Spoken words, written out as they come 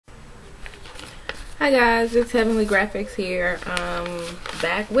Hi guys, it's Heavenly Graphics here.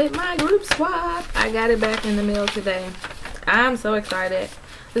 Back with my group swap. I got it back in the mail today. I'm so excited.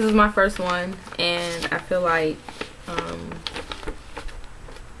 This is my first one, and I feel like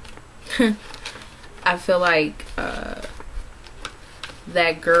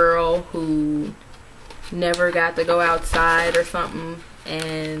that girl who never got to go outside or something,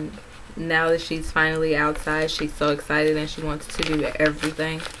 and now that she's finally outside, she's so excited and she wants to do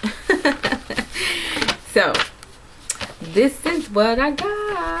everything. So this is what I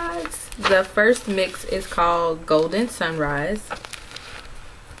got. The first mix is called Golden Sunrise,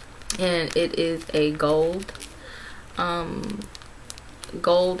 and it is a gold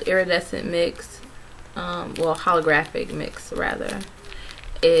iridescent mix, well, holographic mix rather.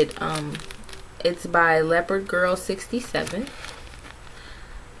 It's by Leopard Girl 67,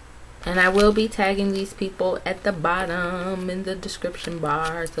 and I will be tagging these people at the bottom in the description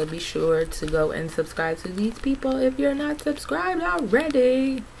bar, so be sure to go and subscribe to these people if you're not subscribed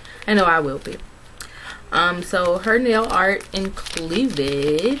already. I know I will be. So her nail art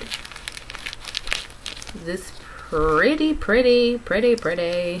included this pretty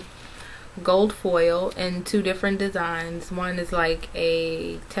gold foil in two different designs. One is like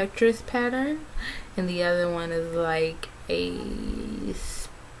a Tetris pattern, and the other one is like a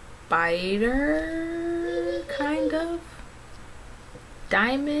spider kind of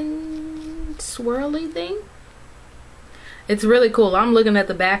diamond swirly thing. It's really cool. I'm looking at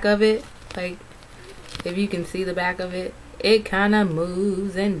the back of it. Like, if you can see the back of it, it kind of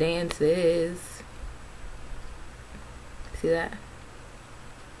moves and dances. See that?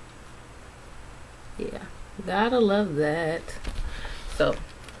 Yeah, gotta love that. So,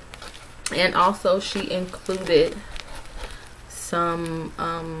 and also she included some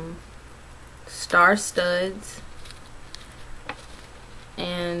star studs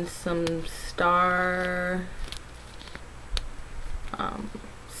and some star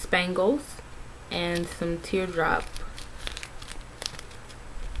spangles and some teardrop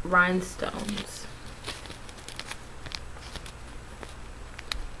rhinestones.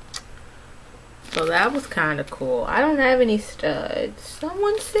 So that was kind of cool. I don't have any studs.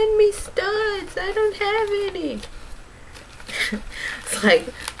 Someone send me studs. I don't have any. It's like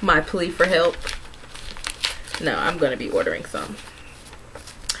my plea for help. No, I'm gonna be ordering some.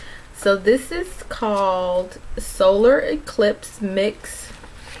 So this is called Solar Eclipse Mix,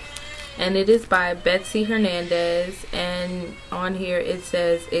 and it is by Betsy Hernandez, and on here it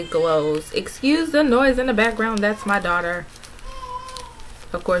says it glows. Excuse the noise in the background, that's my daughter.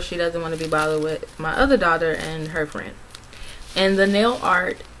 Of course, she doesn't want to be bothered with my other daughter and her friend. And the nail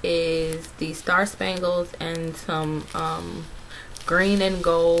art is the star spangles and some green and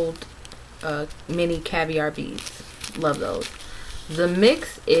gold mini caviar beads. Love those. The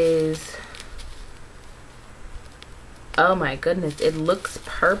mix is, oh my goodness, it looks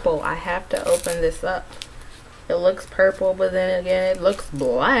purple. I have to open this up. It looks purple, but then again it looks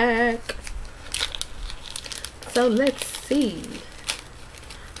black. So let's see.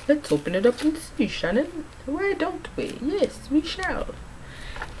 Let's open it up and see, Shannon. Why don't we? Yes, we shall.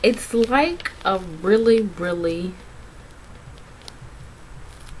 It's like a really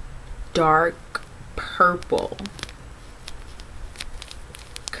dark purple.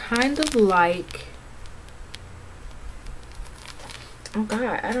 Kind of like, oh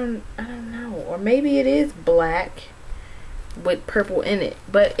god, I don't know. Or maybe it is black with purple in it.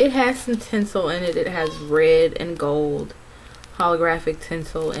 But it has some tinsel in it. It has red and gold holographic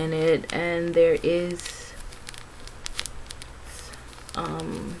tinsel in it, and there is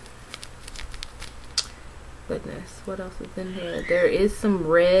goodness, what else is in here? There is some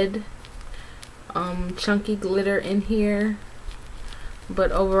red chunky glitter in here,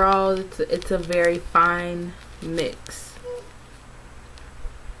 but overall it's a very fine mix.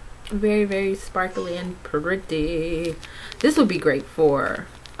 Very sparkly and pretty. This would be great for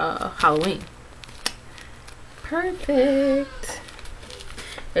Halloween. Perfect.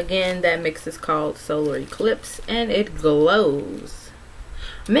 Again, that mix is called Solar Eclipse, and it glows.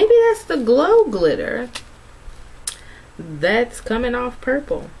 Maybe that's the glow glitter that's coming off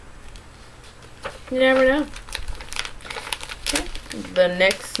purple. You never know. Okay. The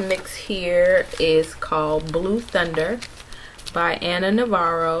next mix here is called Blue Thunder by Anna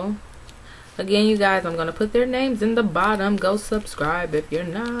Navarro. Again, you guys, I'm gonna put their names in the bottom. Go subscribe if you're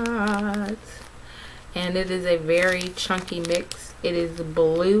not. And it is a very chunky mix. It is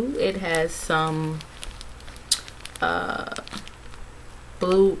blue. It has some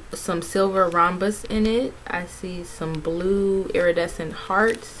some silver rhombus in it. I see some blue iridescent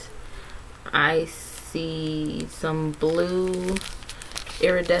hearts. I see some blue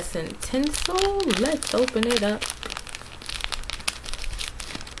iridescent tinsel. Let's open it up.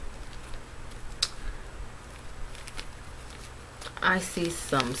 I see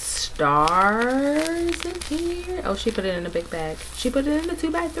some stars in here. Oh, she put it in a big bag. She put it in a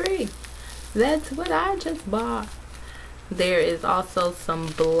 2x3. That's what I just bought. There is also some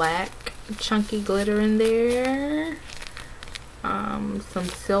black chunky glitter in there. Some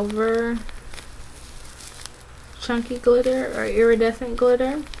silver chunky glitter or iridescent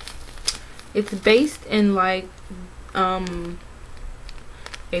glitter. It's based in like a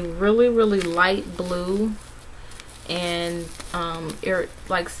really light blue and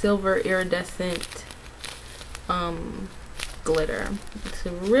like silver iridescent glitter. It's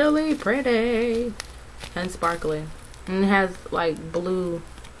really pretty and sparkly, and it has like blue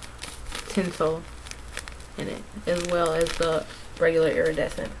tinsel in it as well as the regular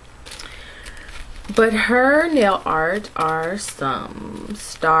iridescent. But her nail art are some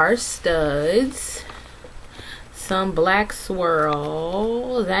star studs, some black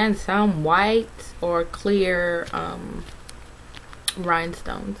swirls, and some white or clear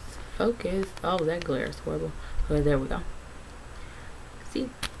rhinestones. Focus. Oh, that glare is horrible. Oh, there we go. See?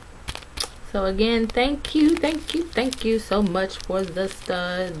 So again, thank you so much for the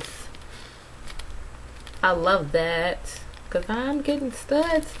studs. I love that, because I'm getting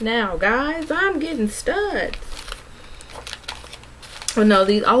studs now, guys. I'm getting studs. Oh no,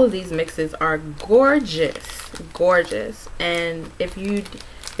 all of these mixes are gorgeous. And if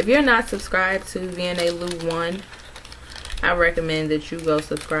you're not subscribed to Vianneylu1, I recommend that you go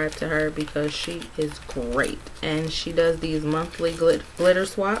subscribe to her, because she is great, and she does these monthly glitter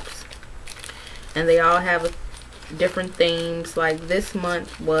swaps, and they all have different themes. Like this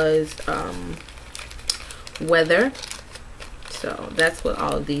month was weather, so that's what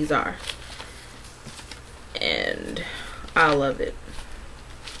all of these are, and I love it.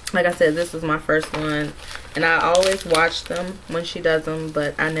 Like I said, this was my first one, and I always watch them when she does them,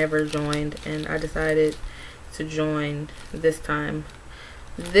 but I never joined, and I decided to join this time.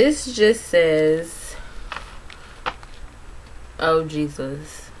 This just says, oh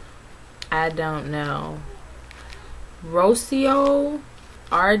Jesus, I don't know, Rocio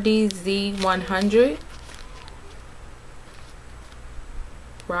RDZ100,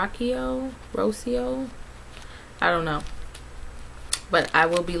 Rocio, I don't know, but I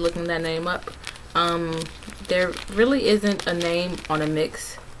will be looking that name up. There really isn't a name on a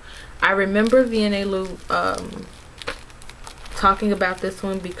mix. I remember Vianneylu talking about this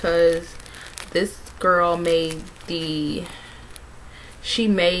one, because this girl made she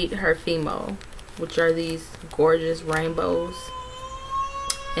made her Fimo, which are these gorgeous rainbows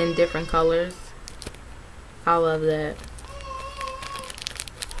in different colors. I love that.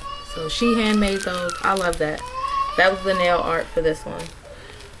 So she handmade those. I love that. That was the nail art for this one.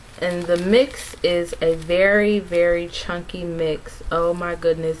 And the mix is a very chunky mix. Oh my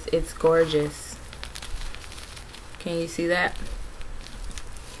goodness, it's gorgeous. Can you see that?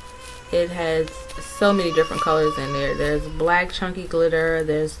 It has so many different colors in there. There's black chunky glitter,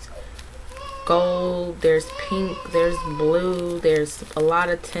 there's gold, there's pink, there's blue, there's a lot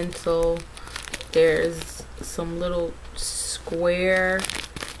of tinsel, there's some little square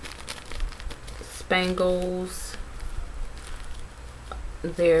spangles,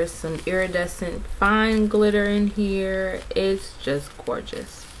 there's some iridescent fine glitter in here. It's just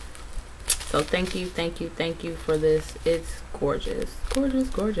gorgeous. So thank you for this. It's gorgeous.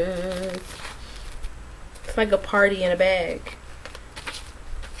 It's like a party in a bag.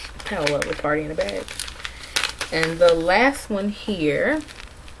 I love a party in a bag. And the last one here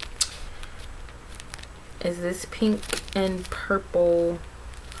is this pink and purple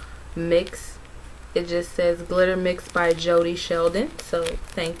mix. It just says glitter mix by Jody Sheldon. So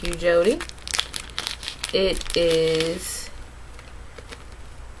thank you, Jody. It is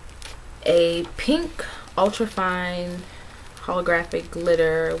a pink ultrafine holographic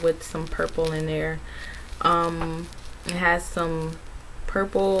glitter with some purple in there. It has some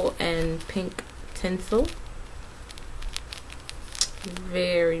purple and pink tinsel.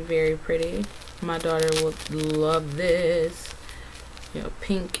 Very pretty. My daughter would love this. You know,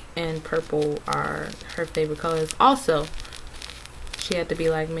 pink and purple are her favorite colors. Also, she had to be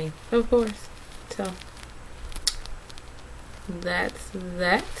like me, of course. So that's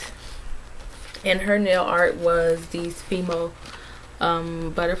that. And her nail art was these Fimo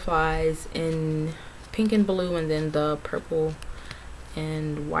butterflies in pink and blue, and then the purple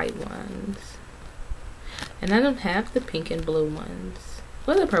and white ones. And I don't have the pink and blue ones.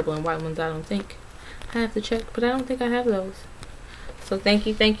 Well, the purple and white ones I don't think. I have to check, but I don't think I have those. So thank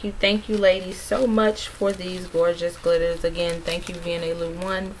you ladies so much for these gorgeous glitters. Again, thank you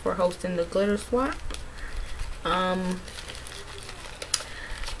Vianneylu1 for hosting the glitter swap.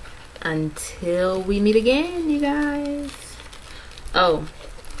 Until we meet again, you guys. Oh,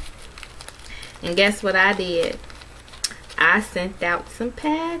 and guess what I did? I sent out some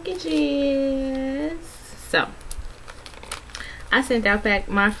packages. So I sent out back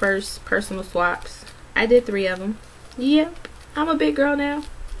my first personal swaps. I did 3 of them. Yep, I'm a big girl now.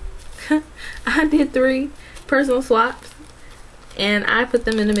 I did 3 personal swaps and I put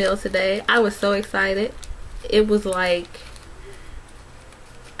them in the mail today. I was so excited. It was like,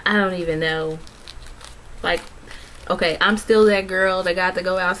 I don't even know. Like, okay, I'm still that girl that got to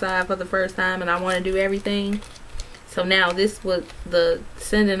go outside for the first time and I want to do everything. So now this was the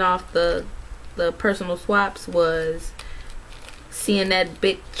sending off the personal swaps was seeing that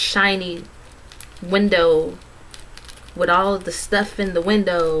big shiny window with all of the stuff in the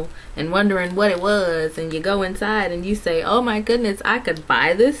window and wondering what it was, and you go inside and you say, oh my goodness, I could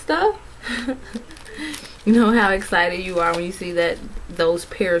buy this stuff. You know how excited you are when you see those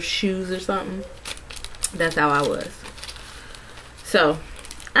pair of shoes or something. That's how I was. So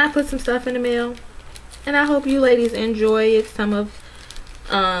I put some stuff in the mail and I hope you ladies enjoy it. Some of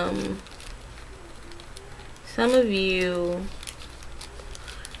you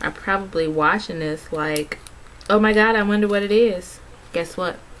are probably watching this like, oh my god, I wonder what it is. Guess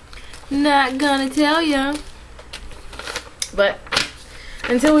what? Not gonna tell you. But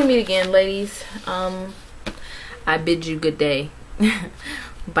until we meet again, ladies, I bid you good day.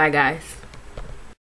 Bye guys.